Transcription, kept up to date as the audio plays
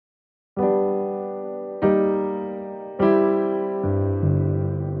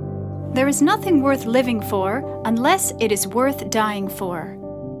there is nothing worth living for unless it is worth dying for.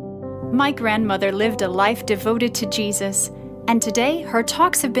 My grandmother lived a life devoted to Jesus, and today her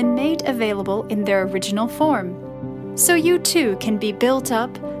talks have been made available in their original form. So you too can be built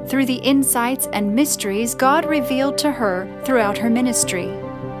up through the insights and mysteries God revealed to her throughout her ministry.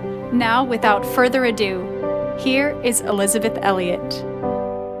 Now, without further ado, here is Elizabeth Elliot.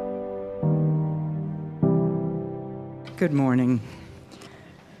 Good morning.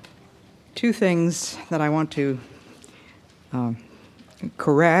 Two things that I want to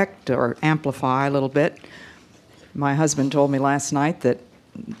correct or amplify a little bit. My husband told me last night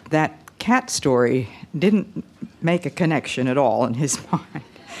that cat story didn't make a connection at all in his mind.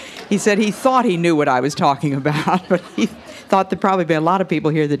 He said he thought he knew what I was talking about, but he thought there'd probably be a lot of people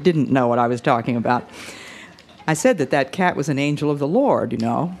here that didn't know what I was talking about. I said that cat was an angel of the Lord,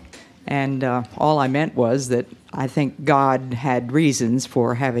 and all I meant was that I think God had reasons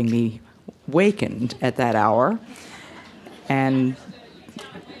for having me wakened at that hour. And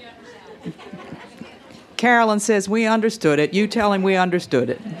Carolyn says, we understood it. You tell him we understood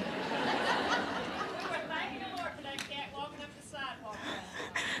it.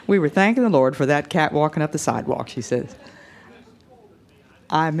 We were thanking the Lord for that cat walking up the sidewalk, she says.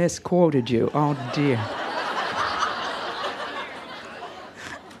 I misquoted you. Oh, dear.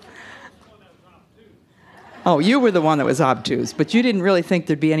 Oh, you were the one that was obtuse, but you didn't really think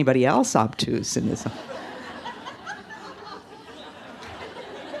there'd be anybody else obtuse in this.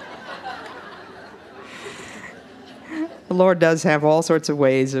 The Lord does have all sorts of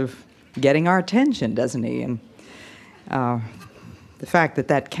ways of getting our attention, doesn't he? And the fact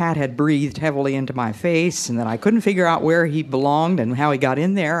that cat had breathed heavily into my face and that I couldn't figure out where he belonged and how he got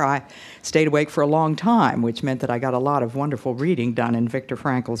in there, I stayed awake for a long time, which meant that I got a lot of wonderful reading done in Viktor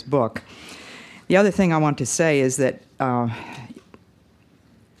Frankl's book. The other thing I want to say is that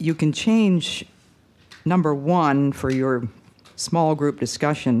you can change number 1 for your small group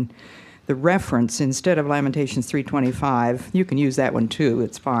discussion, the reference. Instead of Lamentations 3:25, you can use that one too,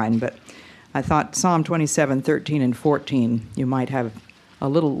 it's fine, but I thought Psalm 27, 13, and 14, you might have a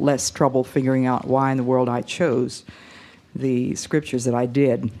little less trouble figuring out why in the world I chose the scriptures that I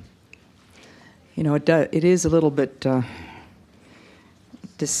did. It is a little bit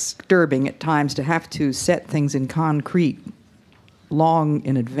disturbing at times to have to set things in concrete long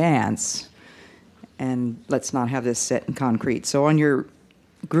in advance, and let's not have this set in concrete. So on your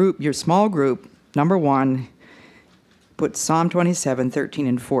group, your small group, number 1, put Psalm 27, 13,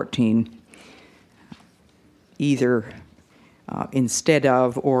 and 14, either instead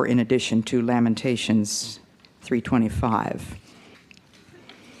of or in addition to Lamentations 3:25.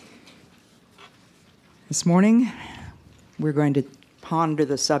 This morning, we're going to ponder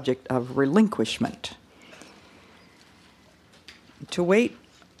the subject of relinquishment. To wait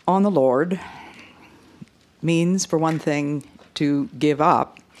on the Lord means, for one thing, to give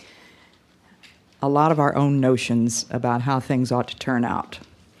up a lot of our own notions about how things ought to turn out.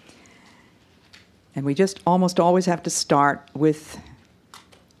 And we just almost always have to start with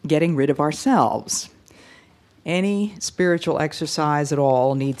getting rid of ourselves. Any spiritual exercise at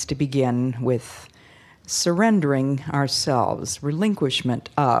all needs to begin with surrendering ourselves, relinquishment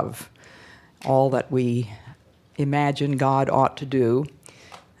of all that we imagine God ought to do.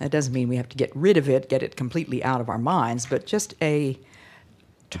 That doesn't mean we have to get rid of it, get it completely out of our minds, but just a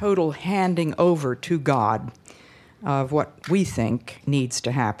total handing over to God of what we think needs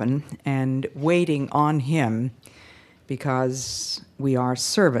to happen and waiting on Him, because we are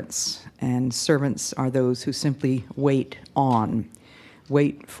servants, and servants are those who simply wait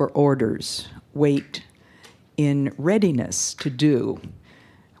for orders, wait in readiness to do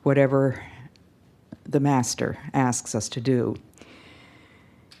whatever the Master asks us to do.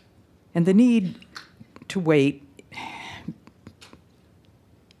 And the need to wait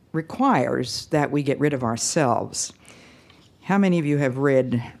requires that we get rid of ourselves. How many of you have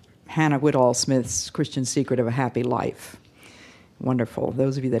read Hannah Whitall Smith's Christian Secret of a Happy Life? Wonderful.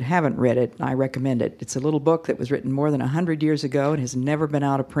 Those of you that haven't read it, I recommend it. It's a little book that was written more than 100 years ago and has never been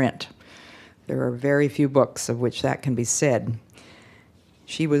out of print. There are very few books of which that can be said.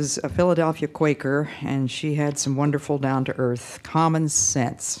 She was a Philadelphia Quaker, and she had some wonderful down-to-earth common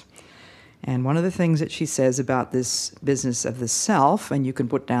sense. And one of the things that she says about this business of the self, and you can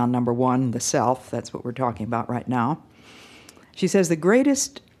put down number 1, the self, that's what we're talking about right now. She says the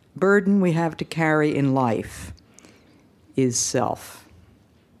greatest burden we have to carry in life is self.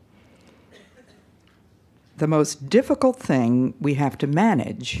 The most difficult thing we have to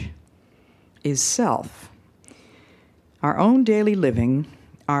manage is self. Our own daily living,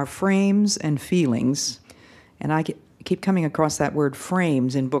 our frames and feelings, and I keep coming across that word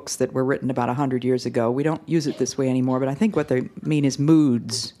frames in books that were written about 100 years ago. We don't use it this way anymore, but I think what they mean is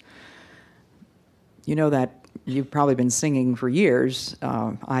moods. You know that you've probably been singing for years,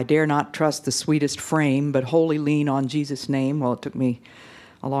 I dare not trust the sweetest frame, but wholly lean on Jesus' name. Well, it took me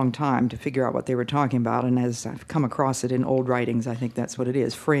a long time to figure out what they were talking about, and as I've come across it in old writings, I think that's what it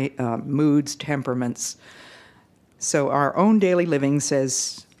is, moods, temperaments. So our own daily living,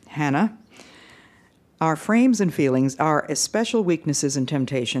 says Hannah, our frames and feelings, our especial weaknesses and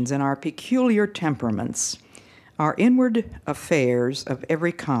temptations, and our peculiar temperaments, our inward affairs of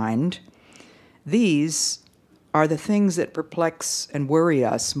every kind, these are the things that perplex and worry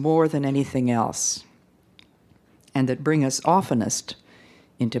us more than anything else, and that bring us oftenest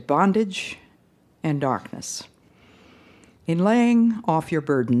into bondage and darkness. In laying off your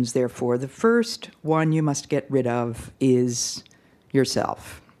burdens, therefore, the first one you must get rid of is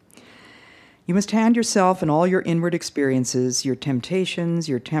yourself. You must hand yourself and all your inward experiences, your temptations,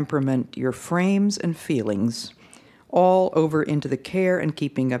 your temperament, your frames and feelings, all over into the care and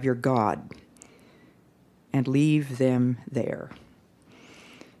keeping of your God, and leave them there.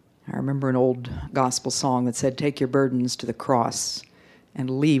 I remember an old gospel song that said, "Take your burdens to the cross and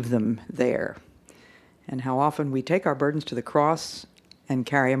leave them there." And how often we take our burdens to the cross and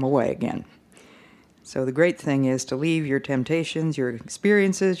carry them away again. So the great thing is to leave your temptations, your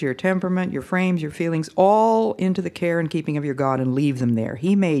experiences, your temperament, your frames, your feelings, all into the care and keeping of your God, and leave them there.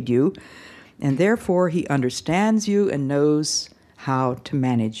 He made you, and therefore he understands you and knows how to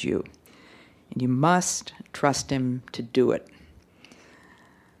manage you. And you must trust him to do it.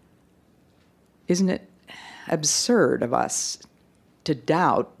 Isn't it absurd of us to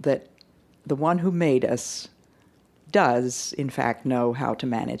doubt that the one who made us does, in fact, know how to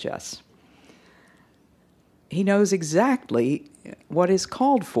manage us? He knows exactly what is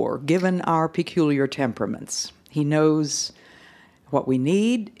called for, given our peculiar temperaments. He knows what we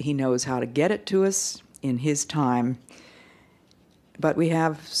need. He knows how to get it to us in his time. But we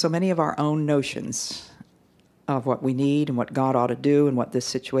have so many of our own notions of what we need and what God ought to do and what this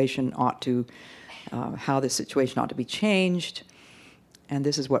situation ought to, how this situation ought to be changed. And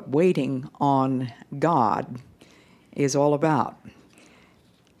this is what waiting on God is all about.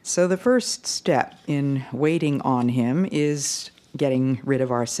 So the first step in waiting on him is getting rid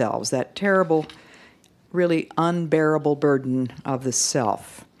of ourselves, that terrible, really unbearable burden of the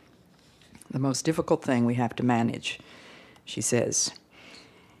self, the most difficult thing we have to manage, she says.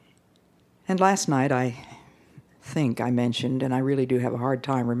 And last night I think I mentioned, and I really do have a hard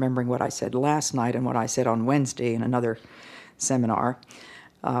time remembering what I said last night and what I said on Wednesday in another seminar,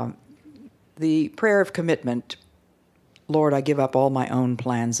 the prayer of commitment, Lord, I give up all my own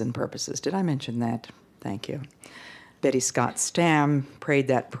plans and purposes. Did I mention that? Thank you. Betty Scott Stam prayed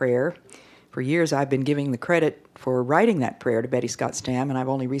that prayer. For years I've been giving the credit for writing that prayer to Betty Scott Stam, and I've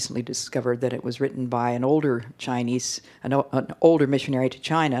only recently discovered that it was written by an older missionary to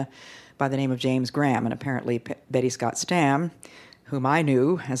China by the name of James Graham, and apparently Betty Scott Stam, whom I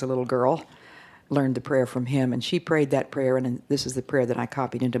knew as a little girl, learned the prayer from him, and she prayed that prayer, and this is the prayer that I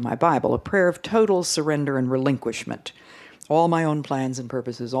copied into my Bible, a prayer of total surrender and relinquishment. All my own plans and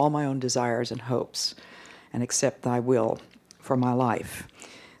purposes, all my own desires and hopes, and accept thy will for my life.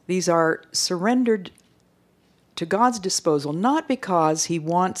 These are surrendered to God's disposal, not because he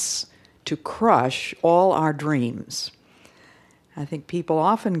wants to crush all our dreams. I think people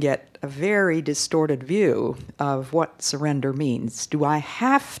often get a very distorted view of what surrender means. Do I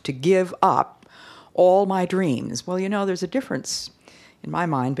have to give up all my dreams? Well, there's a difference, in my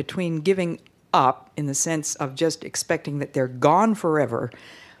mind, between giving up in the sense of just expecting that they're gone forever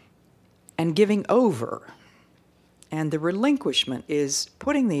and giving over. And the relinquishment is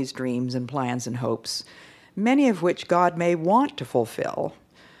putting these dreams and plans and hopes, many of which God may want to fulfill,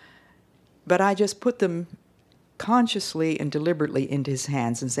 but I just put them consciously and deliberately into his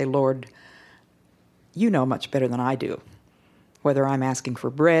hands and say, Lord, you know much better than I do, whether I'm asking for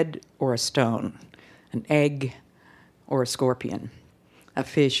bread or a stone, an egg or a scorpion, a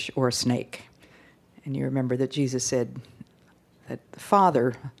fish or a snake. And you remember that Jesus said that the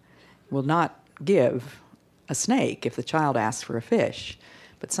Father will not give a snake if the child asks for a fish.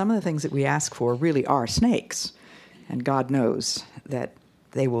 But some of the things that we ask for really are snakes, and God knows that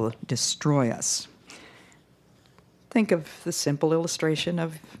they will destroy us. Think of the simple illustration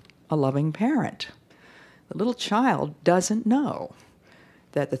of a loving parent. The little child doesn't know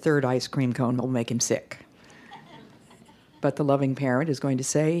that the third ice cream cone will make him sick. But the loving parent is going to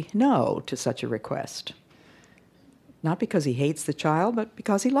say no to such a request. Not because he hates the child, but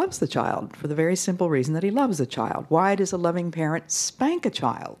because he loves the child, for the very simple reason that he loves the child. Why does a loving parent spank a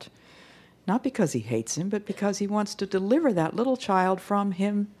child? not because he hates him, but because he wants to deliver that little child from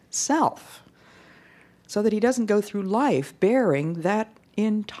himself, so that he doesn't go through life bearing that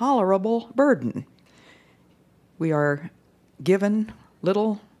intolerable burden. We are given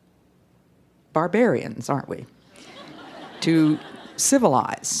little barbarians, aren't we? To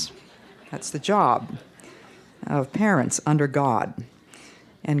civilize. That's the job of parents under God.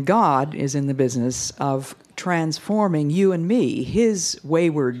 And God is in the business of transforming you and me, his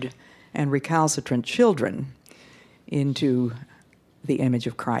wayward and recalcitrant children, into the image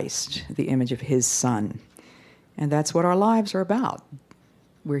of Christ, the image of his Son. And that's what our lives are about.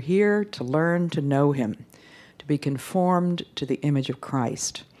 We're here to learn to know him, to be conformed to the image of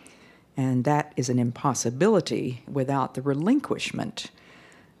Christ. And that is an impossibility without the relinquishment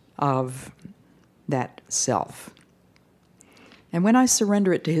of that self. And when I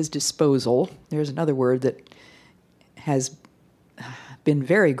surrender it to his disposal, there's another word that has been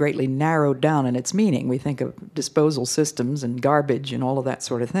very greatly narrowed down in its meaning. We think of disposal systems and garbage and all of that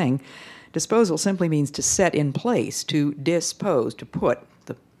sort of thing. Disposal simply means to set in place, to dispose, to put.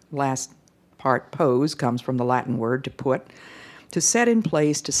 The last part, pose, comes from the Latin word to put. To set in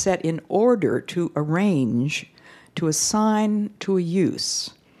place, to set in order, to arrange, to assign to a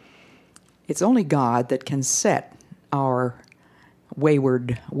use. It's only God that can set our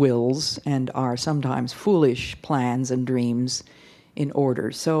wayward wills and our sometimes foolish plans and dreams in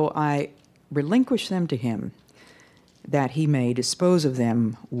order. So I relinquish them to him, that he may dispose of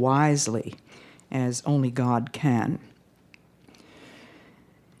them wisely, as only God can.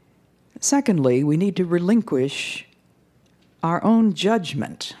 Secondly, we need to relinquish our own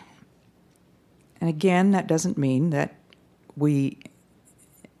judgment. And again, that doesn't mean that we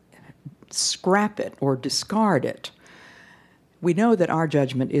scrap it or discard it. We know that our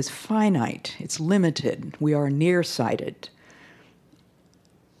judgment is finite, it's limited, we are nearsighted.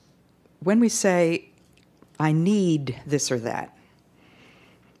 When we say, I need this or that,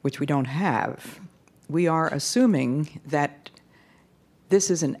 which we don't have, we are assuming that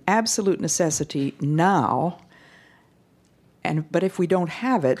this is an absolute necessity now, but if we don't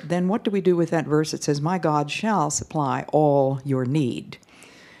have it, then what do we do with that verse that says, my God shall supply all your need?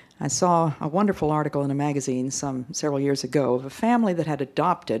 I saw a wonderful article in a magazine several years ago of a family that had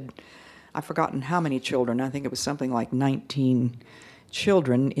adopted, I've forgotten how many children, I think it was something like 19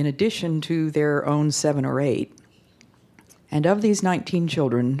 children, in addition to their own 7 or 8. And of these 19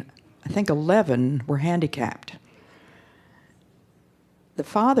 children, I think 11 were handicapped. The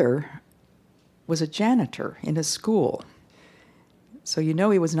father was a janitor in a school, so you know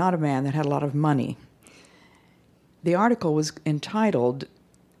he was not a man that had a lot of money. The article was entitled,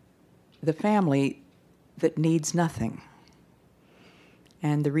 The Family That Needs Nothing.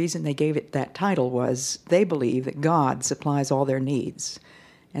 And the reason they gave it that title was they believe that God supplies all their needs.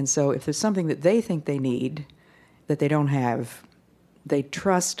 And so if there's something that they think they need that they don't have, they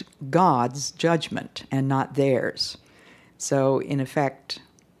trust God's judgment and not theirs. So in effect,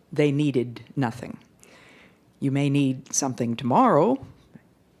 they needed nothing. You may need something tomorrow,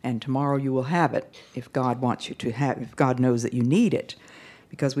 and tomorrow you will have it if God wants you to have, if God knows that you need it,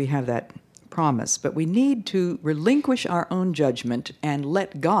 because we have that promise. But we need to relinquish our own judgment and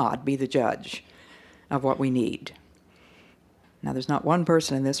let God be the judge of what we need. Now, there's not one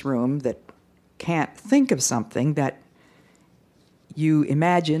person in this room that can't think of something that you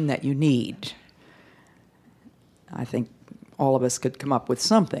imagine that you need. I think all of us could come up with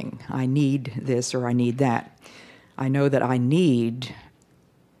something. I need this or I need that. I know that I need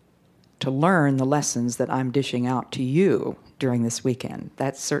to learn the lessons that I'm dishing out to you during this weekend.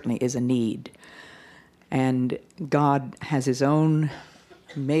 That certainly is a need. And God has his own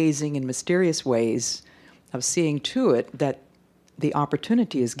amazing and mysterious ways of seeing to it that the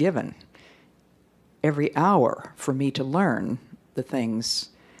opportunity is given every hour for me to learn the things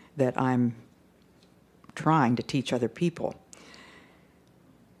that I'm trying to teach other people.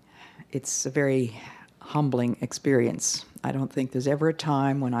 It's a very humbling experience. I don't think there's ever a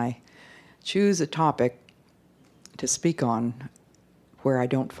time when I choose a topic to speak on where I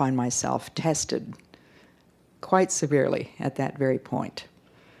don't find myself tested quite severely at that very point.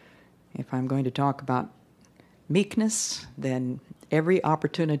 If I'm going to talk about meekness, then every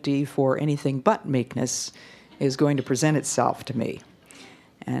opportunity for anything but meekness is going to present itself to me.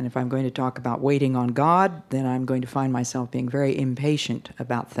 And if I'm going to talk about waiting on God, then I'm going to find myself being very impatient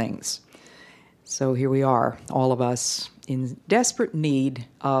about things. So here we are, all of us in desperate need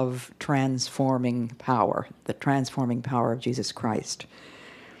of transforming power, the transforming power of Jesus Christ.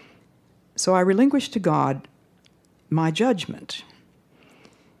 So I relinquish to God my judgment.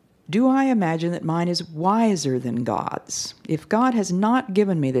 do I imagine that mine is wiser than God's? If God has not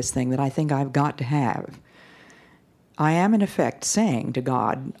given me this thing that I think I've got to have, I am in effect saying to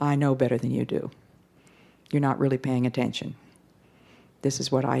God, I know better than you do. You're not really paying attention. This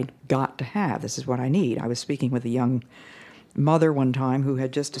is what I got to have. This is what I need. I was speaking with a young mother one time who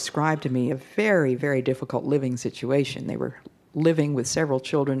had just described to me a very, very difficult living situation. They were living with several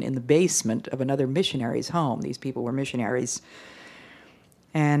children in the basement of another missionary's home. These people were missionaries.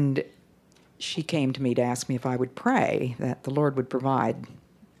 And she came to me to ask me if I would pray that the Lord would provide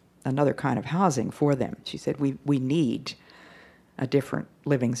another kind of housing for them. She said, we need a different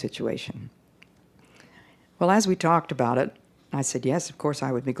living situation. Well, as we talked about it, I said, yes, of course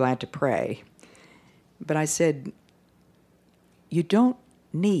I would be glad to pray. But I said, you don't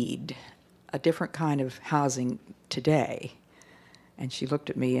need a different kind of housing today. And she looked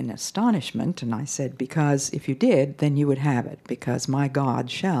at me in astonishment, and I said, because if you did, then you would have it, because my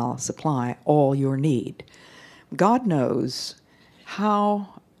God shall supply all your need. God knows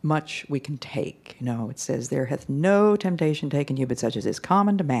how much we can take. You know, it says, there hath no temptation taken you but such as is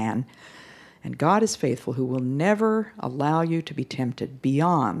common to man. And God is faithful, who will never allow you to be tempted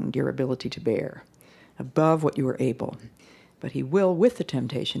beyond your ability to bear, above what you are able. But he will, with the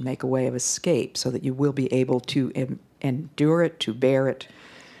temptation, make a way of escape so that you will be able to endure it, to bear it.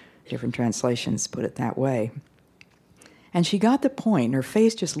 Different translations put it that way. And she got the point. Her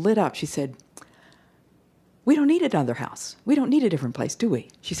face just lit up. She said, we don't need another house. We don't need a different place, do we?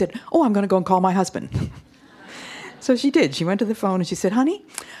 She said, oh, I'm going to go and call my husband. So she did. She went to the phone and she said, honey,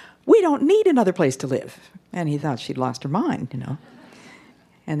 we don't need another place to live. And he thought she'd lost her mind, you know.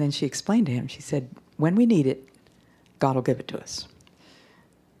 And then she explained to him, she said, when we need it, God will give it to us.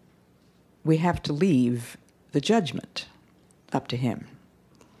 We have to leave the judgment up to him.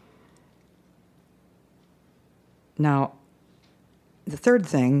 Now, the third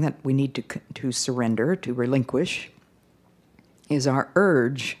thing that we need to surrender, to relinquish, is our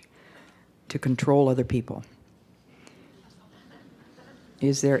urge to control other people.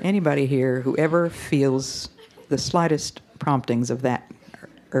 Is there anybody here who ever feels the slightest promptings of that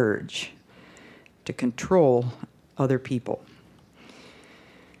urge to control other people?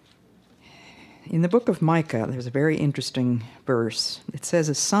 In the book of Micah, there's a very interesting verse. It says,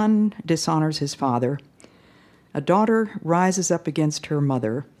 a son dishonors his father, a daughter rises up against her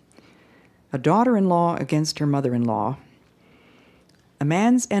mother, a daughter-in-law against her mother-in-law. A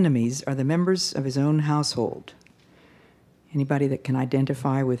man's enemies are the members of his own household. Anybody that can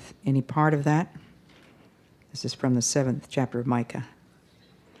identify with any part of that? This is from the 7th chapter of Micah.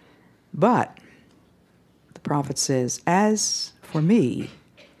 But the prophet says, as for me,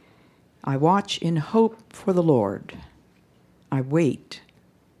 I watch in hope for the Lord. I wait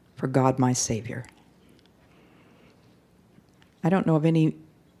for God my Savior. I don't know of any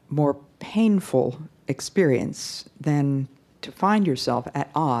more painful experience than to find yourself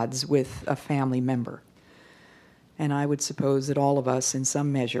at odds with a family member. And I would suppose that all of us, in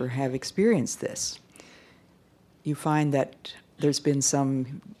some measure, have experienced this. You find that there's been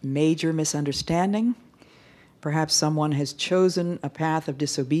some major misunderstanding. Perhaps someone has chosen a path of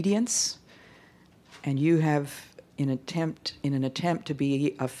disobedience, and you have, in an attempt to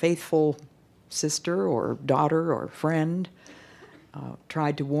be a faithful sister or daughter or friend,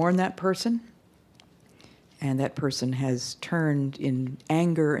 tried to warn that person, and that person has turned in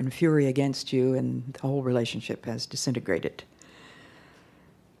anger and fury against you, and the whole relationship has disintegrated.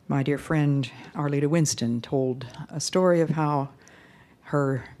 My dear friend Arleta Winston told a story of how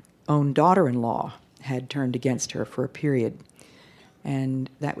her own daughter-in-law had turned against her for a period. And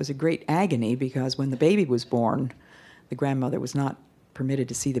that was a great agony because when the baby was born, the grandmother was not permitted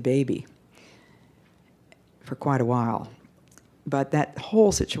to see the baby for quite a while. But that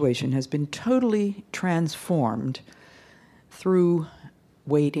whole situation has been totally transformed through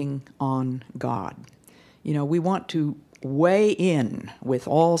waiting on God. You know, we want to weigh in with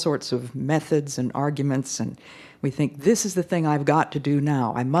all sorts of methods and arguments, and we think, this is the thing I've got to do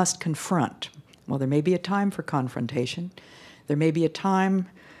now. I must confront. Well, there may be a time for confrontation. There may be a time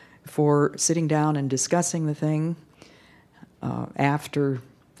for sitting down and discussing the thing after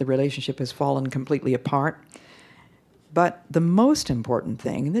the relationship has fallen completely apart. But the most important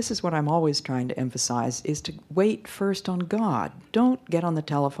thing, and this is what I'm always trying to emphasize, is to wait first on God. Don't get on the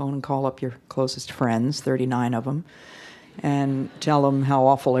telephone and call up your closest friends, 39 of them, and tell them how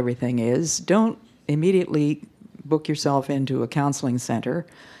awful everything is. Don't immediately book yourself into a counseling center.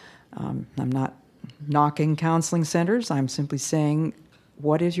 I'm not knocking counseling centers. I'm simply saying,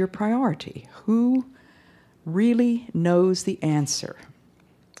 what is your priority? Who really knows the answer?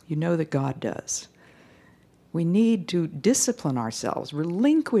 You know that God does. We need to discipline ourselves,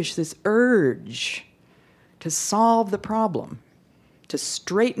 relinquish this urge to solve the problem, to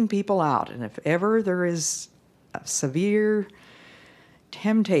straighten people out. And if ever there is a severe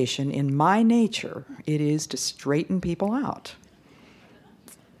temptation in my nature, it is to straighten people out.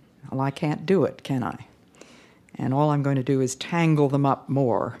 Well, I can't do it, can I? And all I'm going to do is tangle them up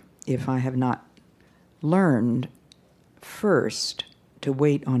more if I have not learned first to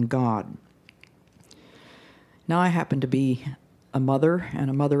wait on God. Now, I happen to be a mother and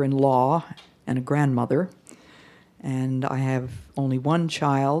a mother-in-law and a grandmother, and I have only one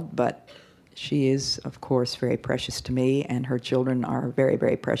child, but she is, of course, very precious to me, and her children are very,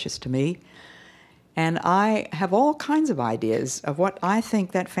 very precious to me. And I have all kinds of ideas of what I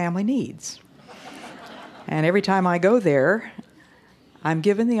think that family needs. And every time I go there, I'm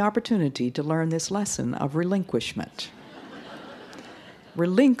given the opportunity to learn this lesson of relinquishment.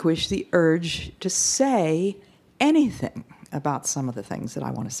 Relinquish the urge to say anything about some of the things that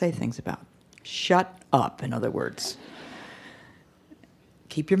I want to say things about. Shut up, in other words.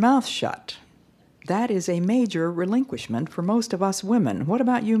 Keep your mouth shut. That is a major relinquishment for most of us women. What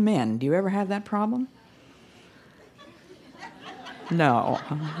about you men? Do you ever have that problem? No,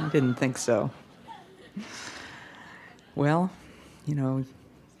 I didn't think so. Well, you know,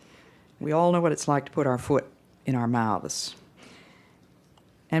 we all know what it's like to put our foot in our mouths.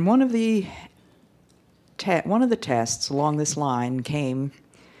 And one of the tests along this line came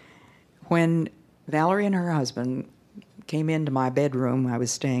when Valerie and her husband came into my bedroom. I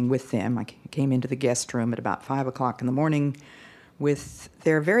was staying with them. I came into the guest room at about 5 o'clock in the morning with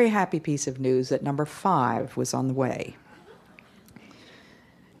their very happy piece of news that number 5 was on the way.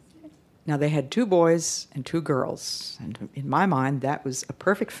 Now, they had 2 boys and 2 girls, and in my mind, that was a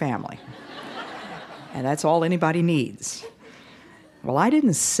perfect family. And that's all anybody needs. Well, I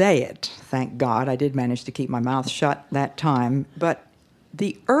didn't say it, thank God. I did manage to keep my mouth shut that time, but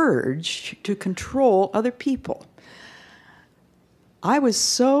the urge to control other people. I was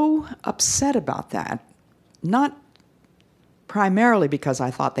so upset about that, not primarily because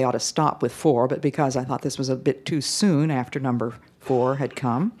I thought they ought to stop with 4, but because I thought this was a bit too soon after number 4 had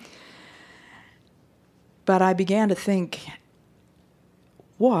come. But I began to think,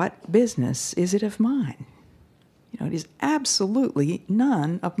 what business is it of mine? You know, it is absolutely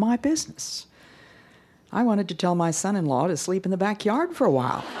none of my business. I wanted to tell my son-in-law to sleep in the backyard for a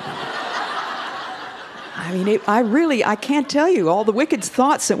while. I mean, I can't tell you all the wicked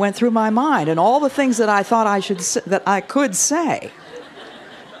thoughts that went through my mind and all the things that I thought that I could say.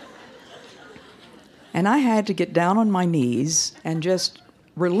 And I had to get down on my knees and just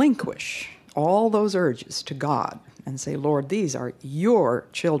relinquish all those urges to God and say, Lord, these are your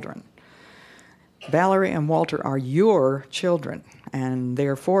children. Valerie and Walter are your children, and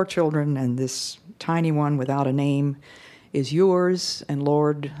they're 4 children, and this tiny one without a name is yours, and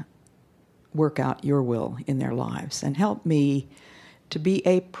Lord, work out your will in their lives, and help me to be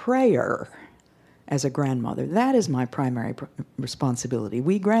a prayer as a grandmother. That is my primary responsibility.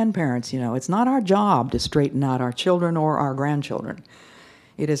 We grandparents, you know, it's not our job to straighten out our children or our grandchildren.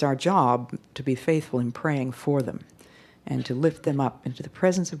 It is our job to be faithful in praying for them and to lift them up into the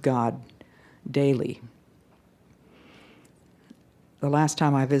presence of God daily. The last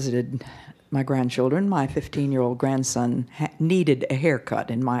time I visited my grandchildren, my 15-year-old grandson needed a haircut,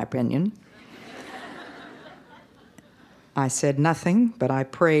 in my opinion. I said nothing, but I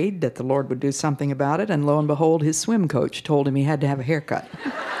prayed that the Lord would do something about it, and lo and behold, his swim coach told him he had to have a haircut.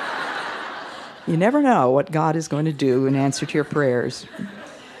 You never know what God is going to do in answer to your prayers.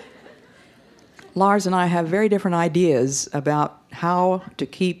 Lars and I have very different ideas about how to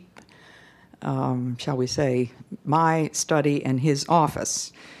keep, shall we say, my study and his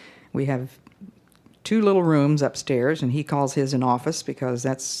office. We have 2 little rooms upstairs, and he calls his an office because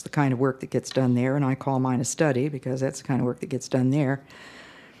that's the kind of work that gets done there, and I call mine a study because that's the kind of work that gets done there.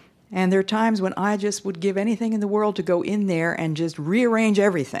 And there are times when I just would give anything in the world to go in there and just rearrange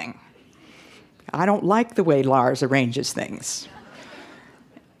everything. I don't like the way Lars arranges things.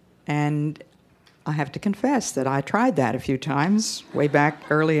 And I have to confess that I tried that a few times, way back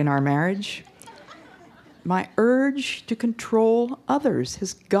early in our marriage. My urge to control others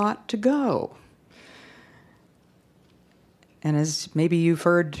has got to go. And as maybe you've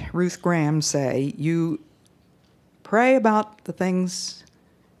heard Ruth Graham say, you pray about the things,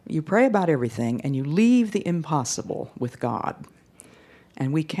 you pray about everything, and you leave the impossible with God.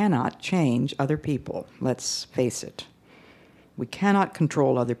 And we cannot change other people, let's face it. We cannot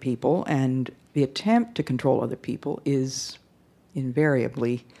control other people, and the attempt to control other people is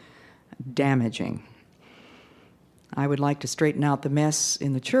invariably damaging. I would like to straighten out the mess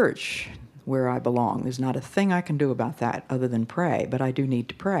in the church. where I belong. There's not a thing I can do about that other than pray, but I do need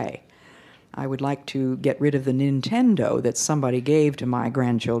to pray. I would like to get rid of the Nintendo that somebody gave to my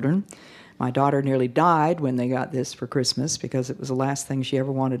grandchildren. My daughter nearly died when they got this for Christmas because it was the last thing she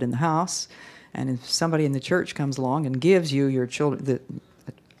ever wanted in the house. And if somebody in the church comes along and gives you your children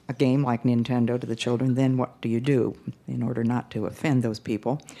a game like Nintendo to the children, then what do you do in order not to offend those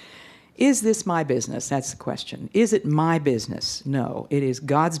people? Is this my business? That's the question. Is it my business? No, it is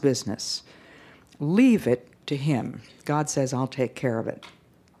God's business. Leave it to Him. God says, I'll take care of it.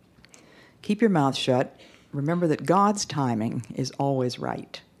 Keep your mouth shut. Remember that God's timing is always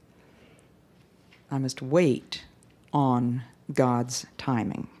right. I must wait on God's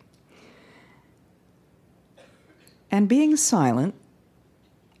timing. And being silent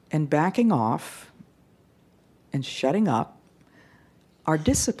and backing off and shutting up are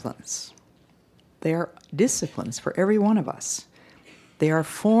disciplines. They are disciplines for every one of us. They are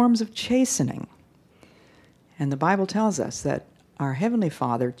forms of chastening. And the Bible tells us that our Heavenly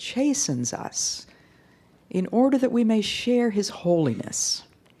Father chastens us in order that we may share His holiness.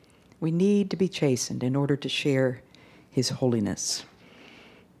 We need to be chastened in order to share His holiness.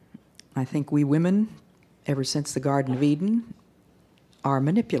 I think we women, ever since the Garden of Eden, are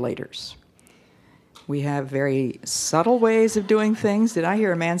manipulators. We have very subtle ways of doing things. Did I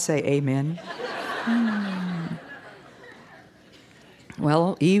hear a man say amen?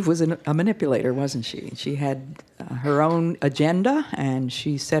 Well, Eve was a manipulator, wasn't she? She had her own agenda, and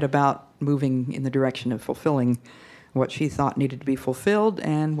she set about moving in the direction of fulfilling what she thought needed to be fulfilled.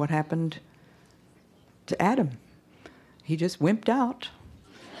 And what happened to Adam? He just wimped out.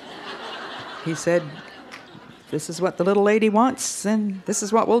 He said, this is what the little lady wants, and this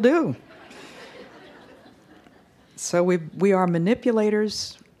is what we'll do. So we are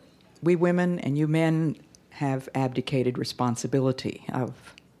manipulators. We women and you men have abdicated responsibility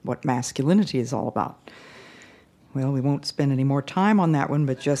of what masculinity is all about. Well, we won't spend any more time on that one,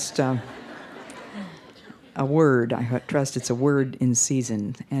 but just a word. I trust it's a word in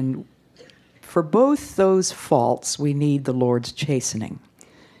season. And for both those faults, we need the Lord's chastening.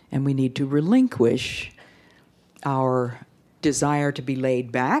 And we need to relinquish our desire to be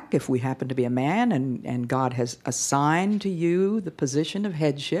laid back if we happen to be a man and God has assigned to you the position of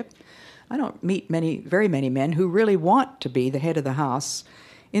headship. I don't meet very many men who really want to be the head of the house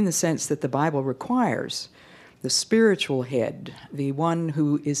in the sense that the Bible requires. The spiritual head, the one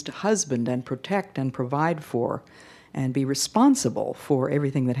who is to husband and protect and provide for and be responsible for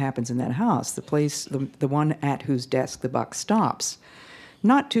everything that happens in that house, the one at whose desk the buck stops.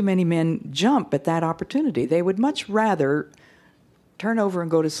 Not too many men jump at that opportunity. They would much rather turn over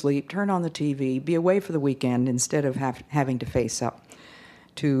and go to sleep, turn on the TV, be away for the weekend instead of having to face up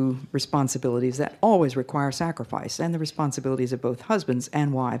to responsibilities that always require sacrifice. And the responsibilities of both husbands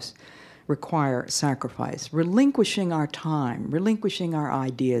and wives require sacrifice. Relinquishing our time, relinquishing our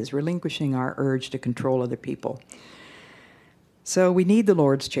ideas, relinquishing our urge to control other people. So we need the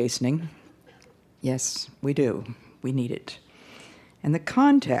Lord's chastening. Yes, we do. We need it. And the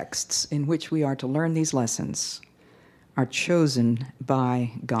contexts in which we are to learn these lessons are chosen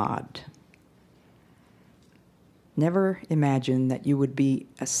by God. Never imagine that you would be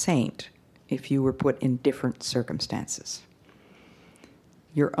a saint if you were put in different circumstances.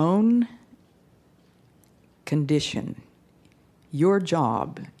 Your own condition, your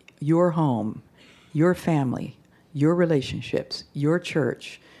job, your home, your family, your relationships, your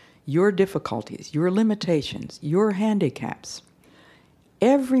church, your difficulties, your limitations, your handicaps,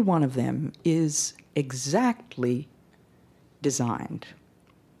 every one of them is exactly designed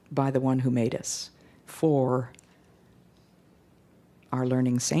by the one who made us for our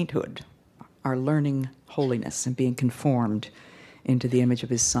learning sainthood, our learning holiness and being conformed into the image of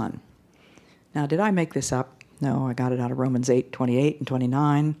His Son. Now, did I make this up? No, I got it out of Romans 8:28 and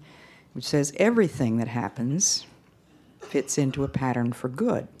 29, which says everything that happens fits into a pattern for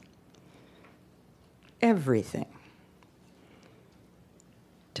good. Everything.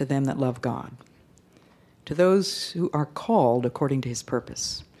 To them that love God, to those who are called according to His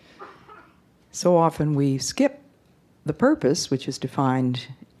purpose. So often we skip the purpose, which is defined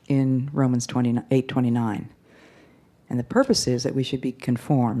in Romans 8:29. And the purpose is that we should be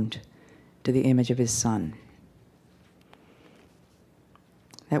conformed to the image of His Son,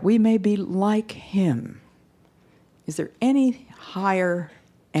 that we may be like Him. Is there any higher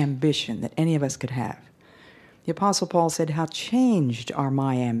ambition that any of us could have? The Apostle Paul said, how changed are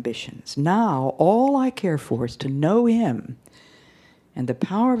my ambitions. Now all I care for is to know Him and the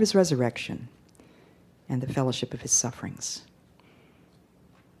power of His resurrection and the fellowship of His sufferings.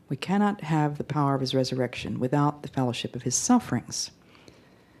 We cannot have the power of His resurrection without the fellowship of His sufferings.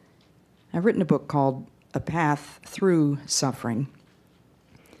 I've written a book called A Path Through Suffering,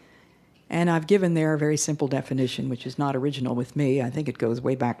 and I've given there a very simple definition, which is not original with me. I think it goes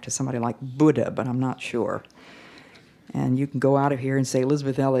way back to somebody like Buddha, but I'm not sure. And you can go out of here and say,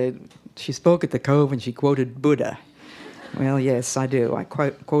 Elizabeth Elliot, she spoke at the Cove and she quoted Buddha. Well, yes, I do. I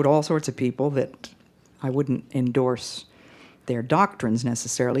quote all sorts of people that I wouldn't endorse their doctrines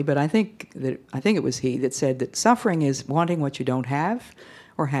necessarily, but I think it was he that said that suffering is wanting what you don't have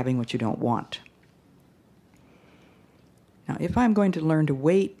or having what you don't want. Now, if I'm going to learn to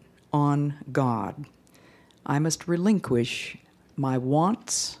wait on God, I must relinquish my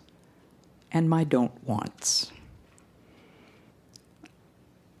wants and my don't wants.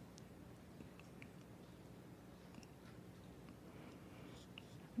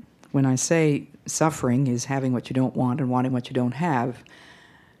 When I say suffering is having what you don't want and wanting what you don't have,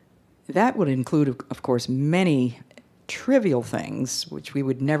 that would include, of course, many trivial things which we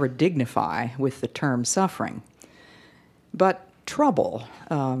would never dignify with the term suffering. But trouble,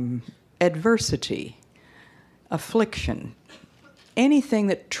 adversity, affliction, anything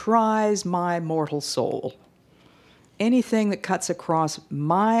that tries my mortal soul, anything that cuts across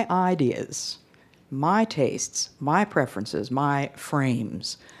my ideas, my tastes, my preferences, my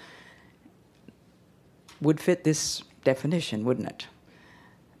frames, would fit this definition, wouldn't it?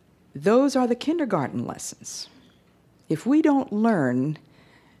 Those are the kindergarten lessons. If we don't learn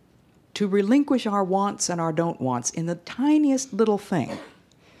to relinquish our wants and our don't wants in the tiniest little thing.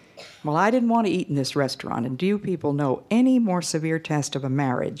 Well, I didn't want to eat in this restaurant, and do you people know any more severe test of a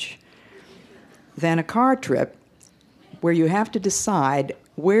marriage than a car trip where you have to decide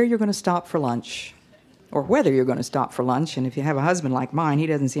where you're going to stop for lunch or whether you're going to stop for lunch, and if you have a husband like mine, he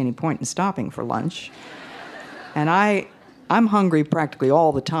doesn't see any point in stopping for lunch. And I'm hungry practically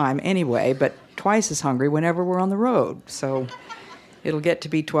all the time anyway, but twice as hungry whenever we're on the road. So it'll get to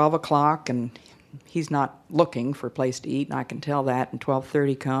be 12 o'clock, and he's not looking for a place to eat, and I can tell that, and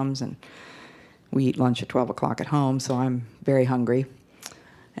 12:30 comes, and we eat lunch at 12 o'clock at home, so I'm very hungry.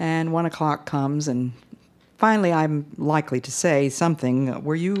 And 1 o'clock comes, and finally I'm likely to say something,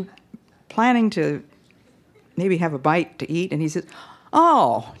 were you planning to maybe have a bite to eat? And he says,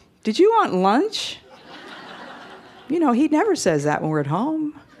 oh, did you want lunch? You know, he never says that when we're at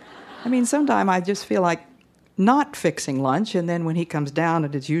home. I mean, sometimes I just feel like not fixing lunch, and then when he comes down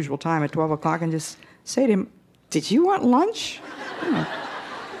at his usual time at 12 o'clock and just say to him, did you want lunch? You know.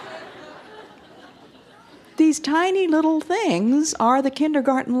 These tiny little things are the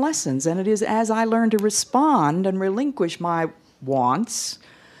kindergarten lessons, and it is as I learn to respond and relinquish my wants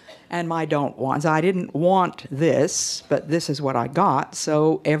and my don't wants. I didn't want this, but this is what I got,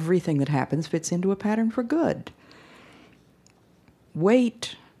 so everything that happens fits into a pattern for good.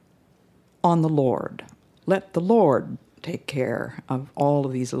 Wait on the Lord. Let the Lord take care of all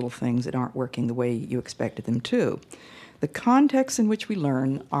of these little things that aren't working the way you expected them to. The contexts in which we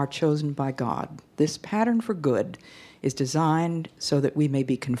learn are chosen by God. This pattern for good is designed so that we may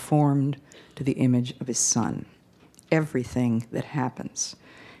be conformed to the image of His Son. Everything that happens.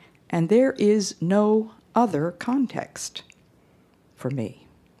 And there is no other context for me.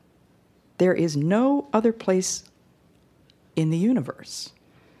 There is no other place in the universe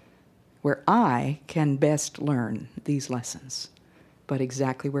where I can best learn these lessons, but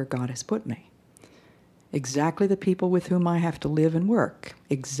exactly where God has put me. Exactly the people with whom I have to live and work.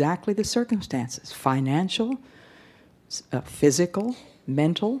 Exactly the circumstances, financial, physical,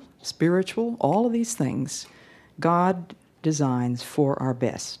 mental, spiritual, all of these things, God designs for our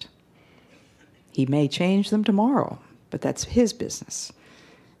best. He may change them tomorrow, but that's His business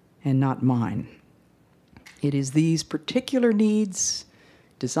and not mine. It is these particular needs,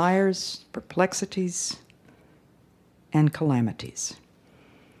 desires, perplexities, and calamities.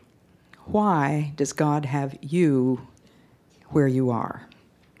 Why does God have you where you are?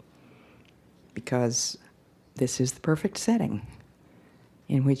 Because this is the perfect setting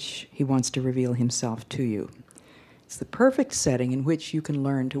in which He wants to reveal Himself to you. It's the perfect setting in which you can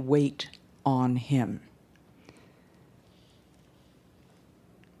learn to wait on Him.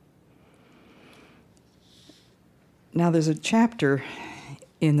 Now, there's a chapter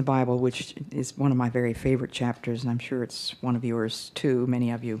in the Bible which is one of my very favorite chapters, and I'm sure it's one of yours too,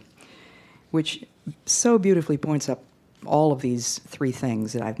 many of you, which so beautifully points up all of these three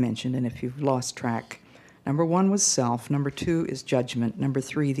things that I've mentioned, and if you've lost track, number 1 was self, number 2 is judgment, number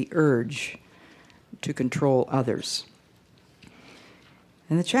 3, the urge to control others.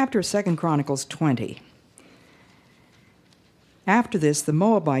 In the chapter of 2 Chronicles 20, after this, the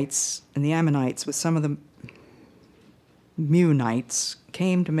Moabites and the Ammonites, with some of the Meunites,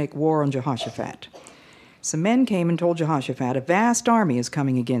 came to make war on Jehoshaphat. Some men came and told Jehoshaphat, "A vast army is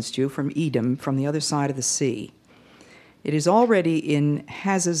coming against you from Edom, from the other side of the sea. It is already in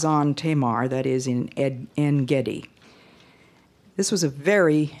Hazazon Tamar, that is, in En-Gedi." This was a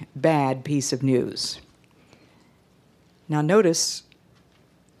very bad piece of news. Now notice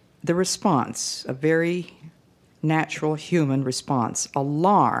the response, a very natural human response,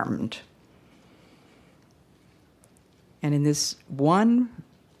 alarmed. And in this one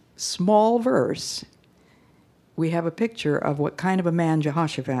small verse, we have a picture of what kind of a man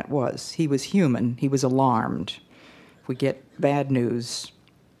Jehoshaphat was. He was human. He was alarmed. If we get bad news,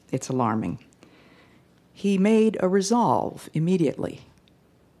 it's alarming. He made a resolve immediately,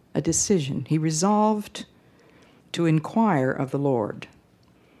 a decision. He resolved to inquire of the Lord.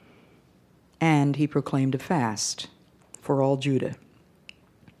 And he proclaimed a fast for all Judah.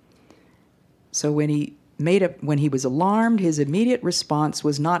 So when he was alarmed, his immediate response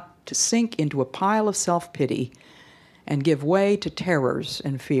was not to sink into a pile of self-pity and give way to terrors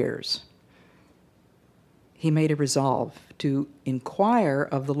and fears. He made a resolve to inquire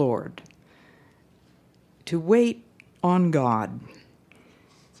of the Lord, to wait on God.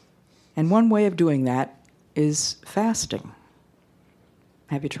 And one way of doing that is fasting.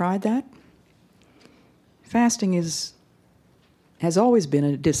 Have you tried that? Fasting has always been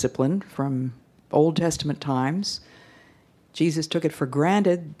a discipline from Old Testament times. Jesus took it for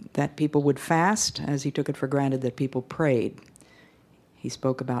granted that people would fast, as he took it for granted that people prayed. He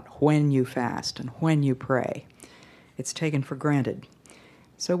spoke about when you fast and when you pray. It's taken for granted.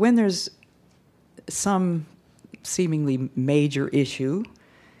 So when there's some seemingly major issue,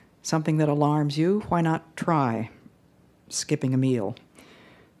 something that alarms you, why not try skipping a meal?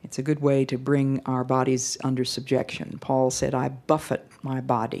 It's a good way to bring our bodies under subjection. Paul said, "I buffet my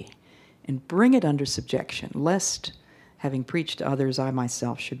body and bring it under subjection, lest, having preached to others, I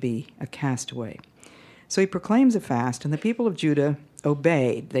myself should be a castaway." So he proclaims a fast, and the people of Judah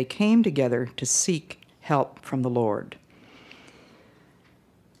obeyed. They came together to seek help from the Lord.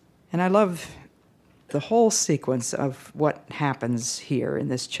 And I love the whole sequence of what happens here in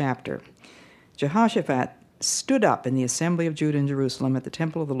this chapter. Jehoshaphat stood up in the assembly of Judah and Jerusalem at the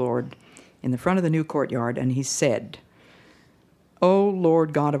temple of the Lord in the front of the new courtyard, and he said, "O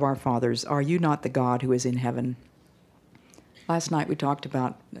Lord God of our fathers, are you not the God who is in heaven?" Last night we talked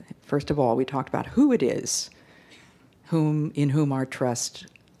about, first of all, who it is in whom our trust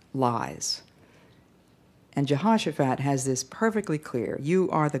lies. And Jehoshaphat has this perfectly clear. You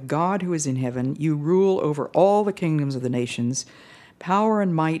are the God who is in heaven. You rule over all the kingdoms of the nations. Power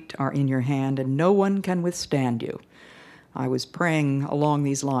and might are in your hand, and no one can withstand you. I was praying along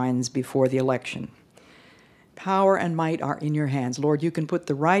these lines before the election. Power and might are in your hands. Lord, you can put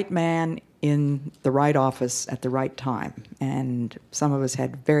the right man in the right office at the right time. And some of us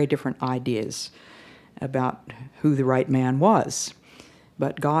had very different ideas about who the right man was.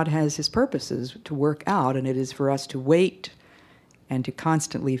 But God has his purposes to work out, and it is for us to wait and to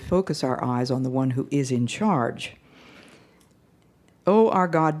constantly focus our eyes on the one who is in charge. O our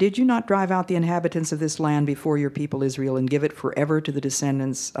God, did you not drive out the inhabitants of this land before your people Israel and give it forever to the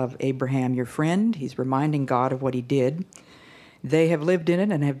descendants of Abraham your friend? He's reminding God of what he did. They have lived in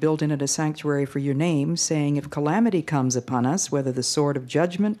it and have built in it a sanctuary for your name, saying, if calamity comes upon us, whether the sword of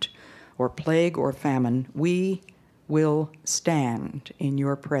judgment or plague or famine, we will stand in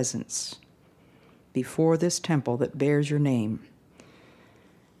your presence before this temple that bears your name.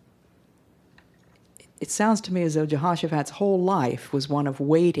 It sounds to me as though Jehoshaphat's whole life was one of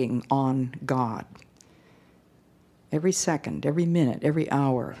waiting on God. Every second, every minute, every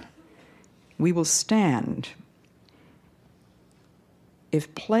hour. We will stand.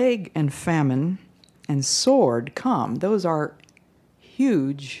 If plague and famine and sword come, those are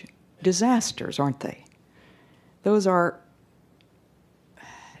huge disasters, aren't they? Those are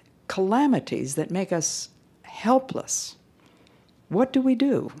calamities that make us helpless. What do we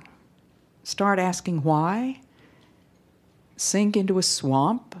do? Start asking why? Sink into a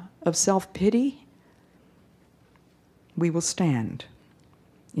swamp of self-pity? We will stand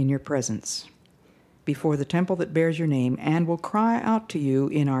in your presence before the temple that bears your name and will cry out to you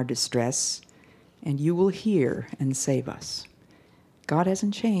in our distress, and you will hear and save us. God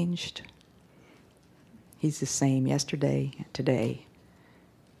hasn't changed. He's the same yesterday, today,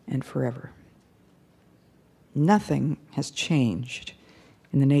 and forever. Nothing has changed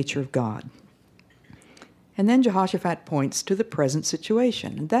in the nature of God. And then Jehoshaphat points to the present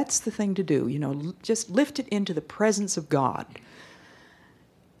situation. And that's the thing to do, just lift it into the presence of God.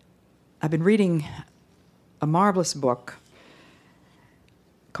 I've been reading a marvelous book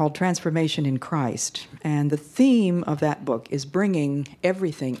called Transformation in Christ. And the theme of that book is bringing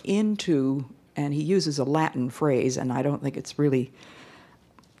everything into And he uses a Latin phrase, and I don't think it's really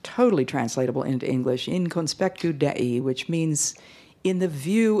totally translatable into English, in conspectu Dei, which means in the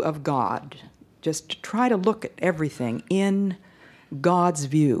view of God. Just try to look at everything in God's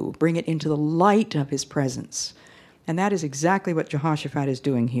view, bring it into the light of his presence. And that is exactly what Jehoshaphat is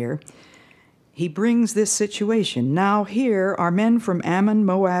doing here. He brings this situation. Now here are men from Ammon,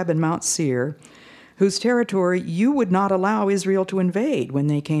 Moab, and Mount Seir, whose territory you would not allow Israel to invade when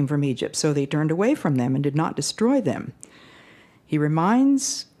they came from Egypt. So they turned away from them and did not destroy them. He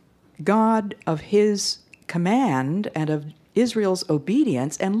reminds God of his command and of Israel's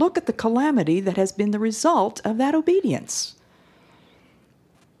obedience, and look at the calamity that has been the result of that obedience.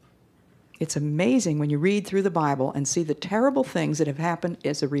 It's amazing when you read through the Bible and see the terrible things that have happened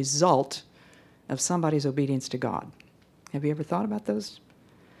as a result of somebody's obedience to God. Have you ever thought about those?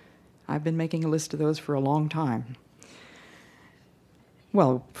 I've been making a list of those for a long time.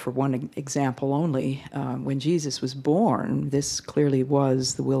 Well, for one example only, when Jesus was born, this clearly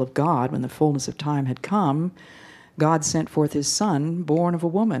was the will of God. When the fullness of time had come, God sent forth his Son, born of a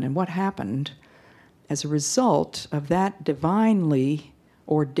woman. And what happened as a result of that divinely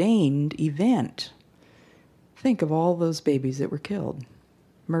ordained event? Think of all those babies that were killed,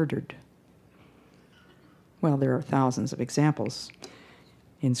 murdered. Well, there are thousands of examples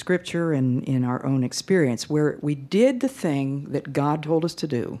in Scripture and in our own experience where we did the thing that God told us to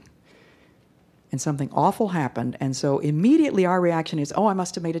do, and something awful happened, and so immediately our reaction is, oh, I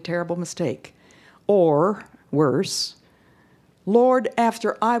must have made a terrible mistake. Or, worse, Lord,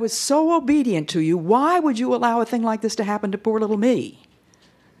 after I was so obedient to you, why would you allow a thing like this to happen to poor little me?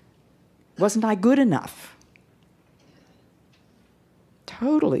 Wasn't I good enough?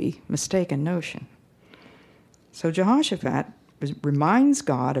 Totally mistaken notion. So Jehoshaphat reminds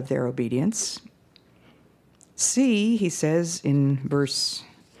God of their obedience. See, he says in verse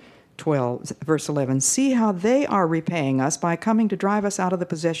 11, see how they are repaying us by coming to drive us out of the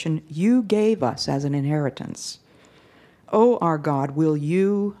possession you gave us as an inheritance. O our God, will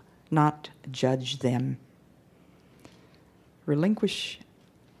you not judge them? Relinquish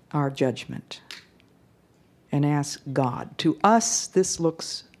our judgment and ask God. To us, this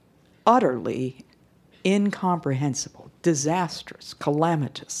looks utterly incomprehensible, disastrous,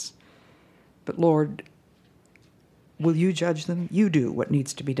 calamitous. But Lord, will you judge them? You do what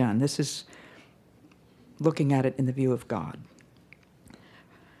needs to be done. This is looking at it in the view of God.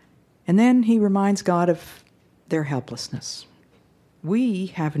 And then he reminds God of their helplessness. We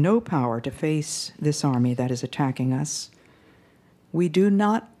have no power to face this army that is attacking us. We do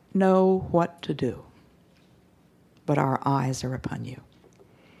not know what to do, but our eyes are upon you.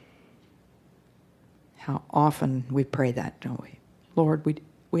 How often we pray that, don't we? Lord,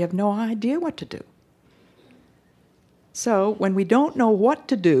 we have no idea what to do. So when we don't know what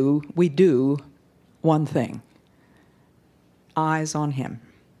to do, we do one thing. Eyes on him.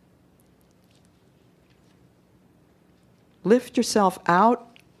 Lift yourself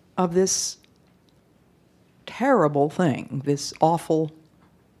out of this terrible thing, this awful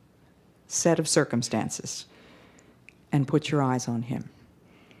set of circumstances, and put your eyes on him.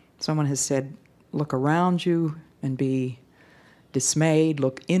 Someone has said, look around you and be dismayed.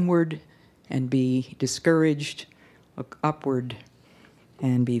 Look inward and be discouraged. Look upward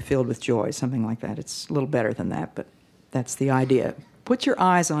and be filled with joy. Something like that. It's a little better than that, but that's the idea. Put your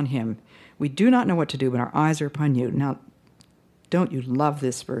eyes on him. We do not know what to do, but our eyes are upon you. Now, don't you love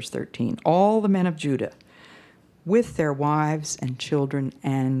this, verse 13? All the men of Judah, with their wives and children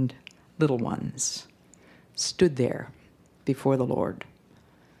and little ones, stood there before the Lord.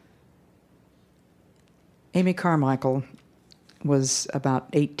 Amy Carmichael was about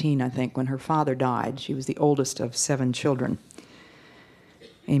 18, I think, when her father died. She was the oldest of 7 children.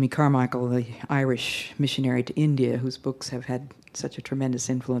 Amy Carmichael, the Irish missionary to India, whose books have had such a tremendous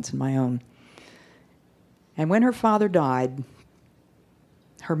influence in my own. And when her father died,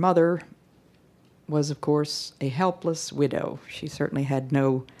 her mother was, of course, a helpless widow. She certainly had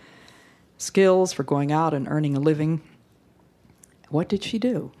no skills for going out and earning a living. What did she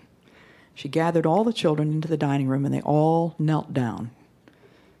do? She gathered all the children into the dining room, and they all knelt down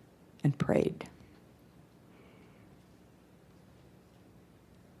and prayed.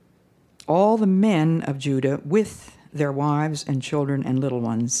 All the men of Judah, with their wives and children and little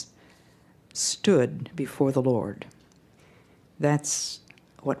ones, stood before the Lord. That's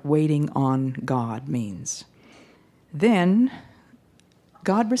what waiting on God means. Then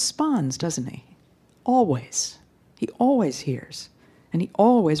God responds, doesn't he? Always. He always hears. And he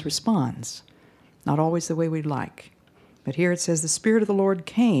always responds. Not always the way we'd like. But here it says, the Spirit of the Lord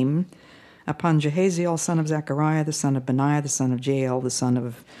came upon Jehaziel, son of Zechariah, the son of Benaiah, the son of Jael, the son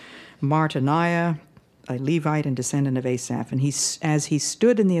of Martaniah, a Levite and descendant of Asaph. And as he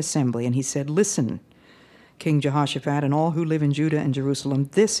stood in the assembly, and he said, "Listen, King Jehoshaphat, and all who live in Judah and Jerusalem,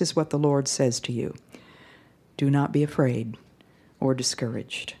 this is what the Lord says to you. Do not be afraid or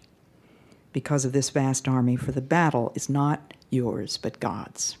discouraged because of this vast army, for the battle is not yours, but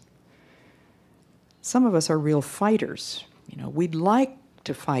God's." Some of us are real fighters. We'd like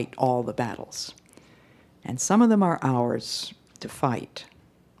to fight all the battles. And some of them are ours to fight,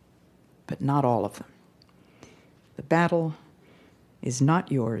 but not all of them. The battle is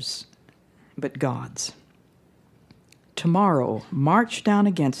not yours, but God's. Tomorrow, march down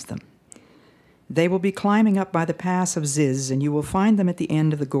against them. They will be climbing up by the pass of Ziz, and you will find them at the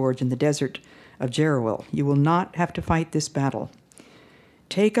end of the gorge in the desert of Jeruel. You will not have to fight this battle.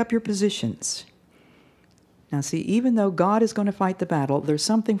 Take up your positions. Now see, even though God is going to fight the battle, there's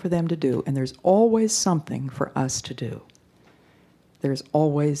something for them to do, and there's always something for us to do. There's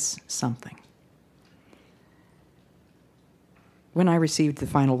always something. When I received the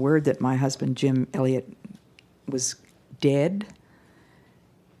final word that my husband, Jim Elliott, was dead,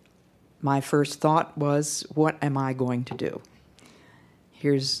 my first thought was, what am I going to do?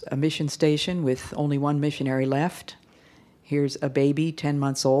 Here's a mission station with only one missionary left. Here's a baby 10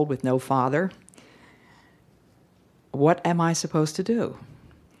 months old with no father. What am I supposed to do?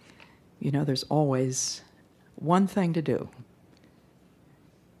 There's always one thing to do.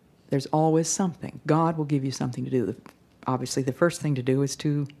 There's always something. God will give you something to do. Obviously, the first thing to do is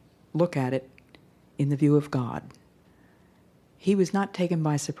to look at it in the view of God. He was not taken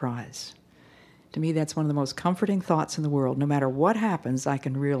by surprise. To me, that's one of the most comforting thoughts in the world. No matter what happens, I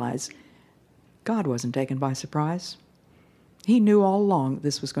can realize God wasn't taken by surprise. He knew all along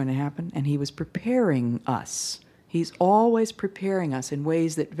this was going to happen, and he was preparing us. He's always preparing us in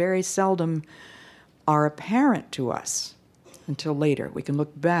ways that very seldom are apparent to us until later. We can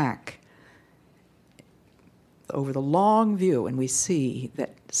look back over the long view and we see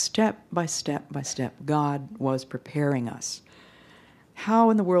that step by step by step, God was preparing us. How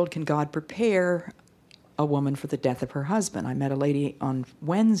in the world can God prepare a woman for the death of her husband? I met a lady on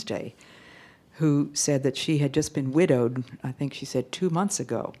Wednesday who said that she had just been widowed, I think she said 2 months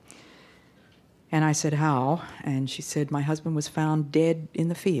ago. And I said, how? And she said, my husband was found dead in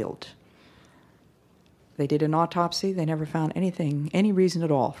the field. They did an autopsy. They never found any reason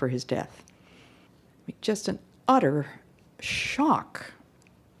at all for his death. Just an utter shock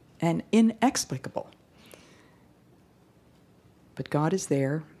and inexplicable. But God is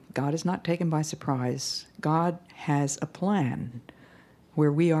there. God is not taken by surprise. God has a plan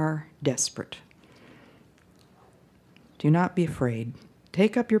where we are desperate. Do not be afraid.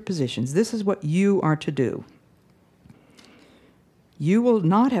 Take up your positions. This is what you are to do. You will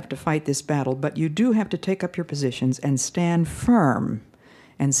not have to fight this battle, but you do have to take up your positions and stand firm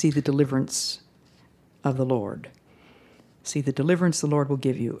and see the deliverance of the Lord. See the deliverance the Lord will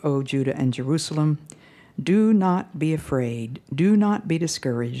give you, O Judah and Jerusalem. Do not be afraid. Do not be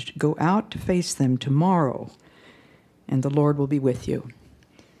discouraged. Go out to face them tomorrow, and the Lord will be with you.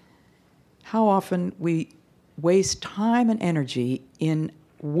 How often we waste time and energy in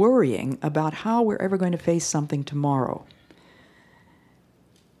worrying about how we're ever going to face something tomorrow.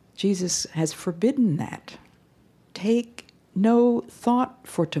 Jesus has forbidden that. Take no thought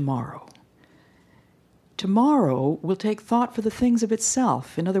for tomorrow. Tomorrow will take thought for the things of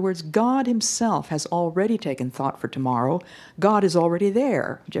itself. In other words, God himself has already taken thought for tomorrow. God is already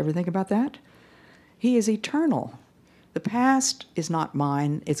there. Did you ever think about that? He is eternal. The past is not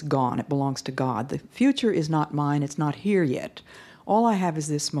mine, it's gone, it belongs to God. The future is not mine, it's not here yet. All I have is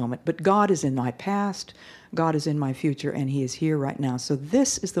this moment, but God is in my past, God is in my future, and he is here right now. So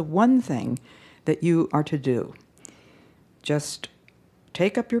this is the one thing that you are to do. Just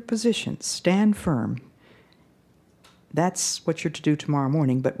take up your position, stand firm. That's what you're to do tomorrow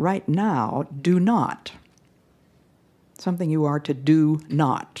morning, but right now, do not. Something you are to do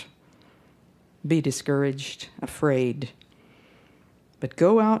not. Be discouraged, afraid. But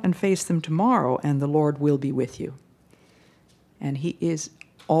go out and face them tomorrow, and the Lord will be with you. And he is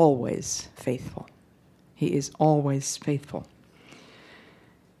always faithful. He is always faithful.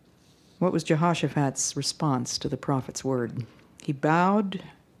 What was Jehoshaphat's response to the prophet's word? He bowed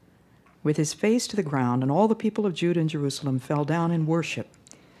with his face to the ground, and all the people of Judah and Jerusalem fell down in worship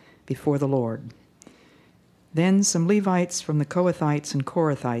before the Lord. Then some Levites from the Kohathites and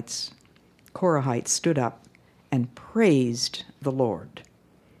Korahites stood up and praised the Lord.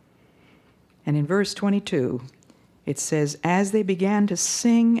 And in verse 22, it says, as they began to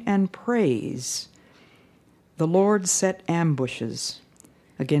sing and praise, the Lord set ambushes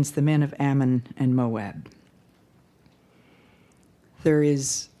against the men of Ammon and Moab. There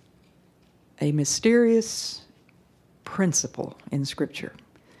is a mysterious principle in Scripture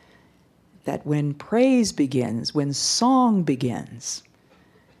that when praise begins, when song begins,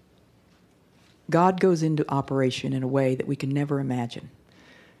 God goes into operation in a way that we can never imagine.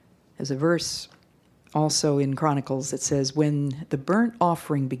 There's a verse also in Chronicles that says, when the burnt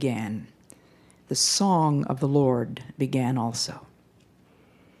offering began, the song of the Lord began also.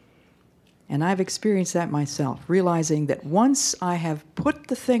 And I've experienced that myself, realizing that once I have put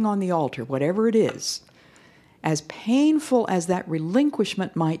the thing on the altar, whatever it is, as painful as that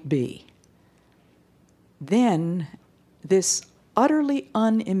relinquishment might be, then this utterly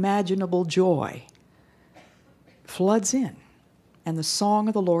unimaginable joy floods in, and the song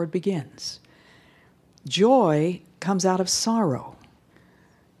of the Lord begins. Joy comes out of sorrow.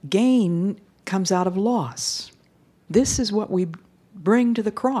 Gain comes out of loss. This is what we bring to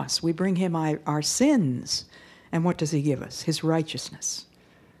the cross. We bring him our sins, and what does he give us? His righteousness.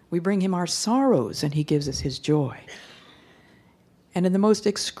 We bring him our sorrows, and he gives us his joy. And in the most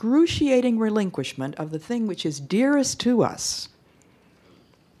excruciating relinquishment of the thing which is dearest to us,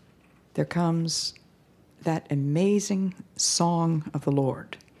 there comes that amazing song of the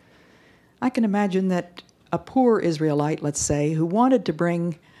Lord. I can imagine that a poor Israelite, let's say, who wanted to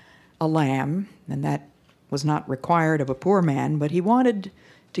bring a lamb, and that was not required of a poor man, but he wanted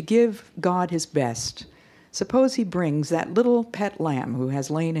to give God his best. Suppose he brings that little pet lamb who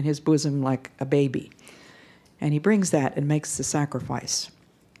has lain in his bosom like a baby, and he brings that and makes the sacrifice.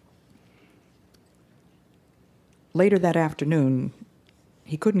 Later that afternoon,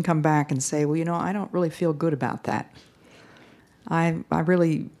 he couldn't come back and say, well, I don't really feel good about that. I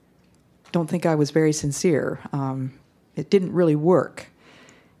really don't think I was very sincere. It didn't really work.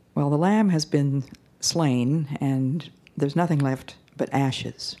 Well, the lamb has been slain, and there's nothing left but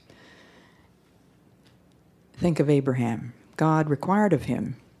ashes. Think of Abraham. God required of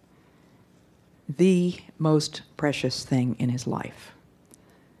him the most precious thing in his life.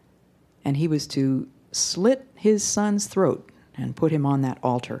 And he was to slit his son's throat and put him on that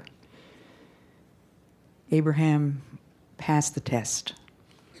altar. Abraham passed the test.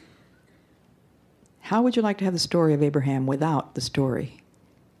 How would you like to have the story of Abraham without the story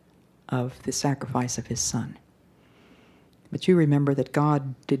of the sacrifice of his son? But you remember that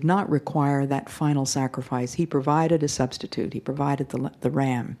God did not require that final sacrifice. He provided a substitute. He provided the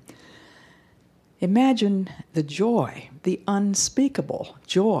ram. Imagine the joy, the unspeakable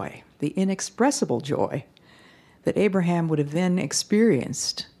joy, the inexpressible joy that Abraham would have then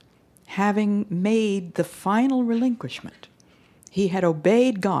experienced having made the final relinquishment. He had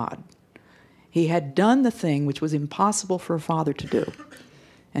obeyed God. He had done the thing which was impossible for a father to do.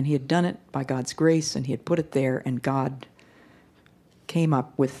 And he had done it by God's grace, and he had put it there, and God came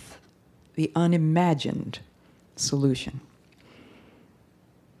up with the unimagined solution.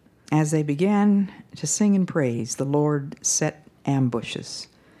 As they began to sing and praise, the Lord set ambushes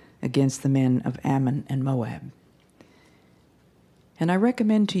against the men of Ammon and Moab. And I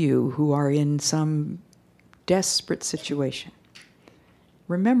recommend to you who are in some desperate situation,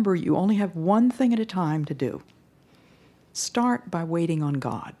 remember you only have one thing at a time to do. Start by waiting on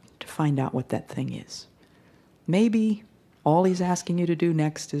God to find out what that thing is. Maybe all he's asking you to do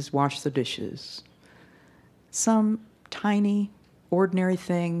next is wash the dishes. Some tiny, ordinary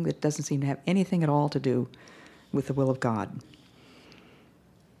thing that doesn't seem to have anything at all to do with the will of God.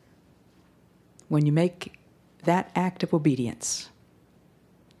 When you make that act of obedience,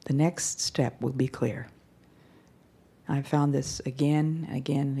 the next step will be clear. I've found this again and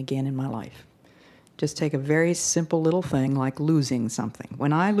again and again in my life. Just take a very simple little thing like losing something.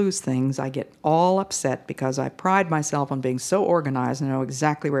 When I lose things, I get all upset because I pride myself on being so organized and know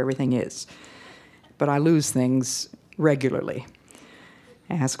exactly where everything is. But I lose things regularly.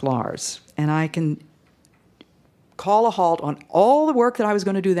 Ask Lars. And I can call a halt on all the work that I was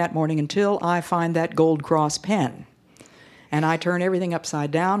going to do that morning until I find that Gold Cross pen. And I turn everything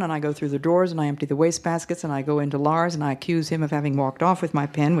upside down, and I go through the drawers, and I empty the wastebaskets, and I go into Lars, and I accuse him of having walked off with my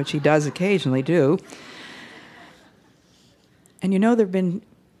pen, which he does occasionally do. And there have been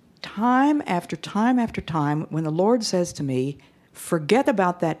time after time after time when the Lord says to me, forget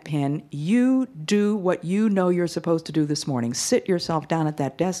about that pen. You do what you know you're supposed to do this morning. Sit yourself down at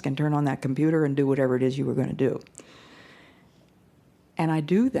that desk and turn on that computer and do whatever it is you were going to do. And I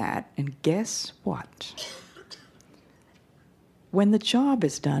do that, and guess what? When the job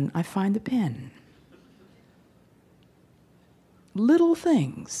is done, I find the pen. Little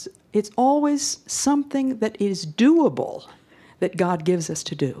things. It's always something that is doable that God gives us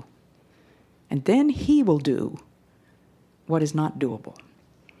to do. And then he will do what is not doable.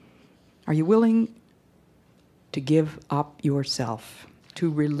 Are you willing to give up yourself,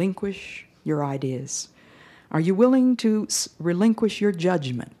 to relinquish your ideas? Are you willing to relinquish your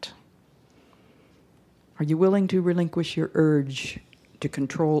judgment? Are you willing to relinquish your urge to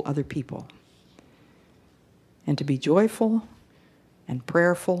control other people? And to be joyful and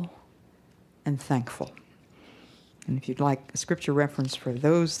prayerful and thankful. And if you'd like a scripture reference for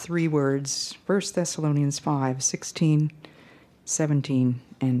those three words, 1 Thessalonians 5, 16, 17,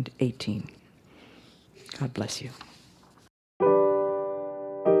 and 18. God bless you.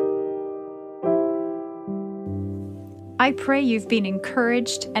 I pray you've been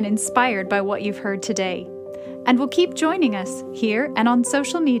encouraged and inspired by what you've heard today, and will keep joining us here and on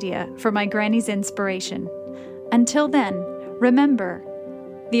social media for My Granny's inspiration. Until then, remember,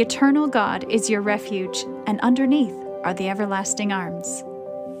 the eternal God is your refuge, and underneath are the everlasting arms.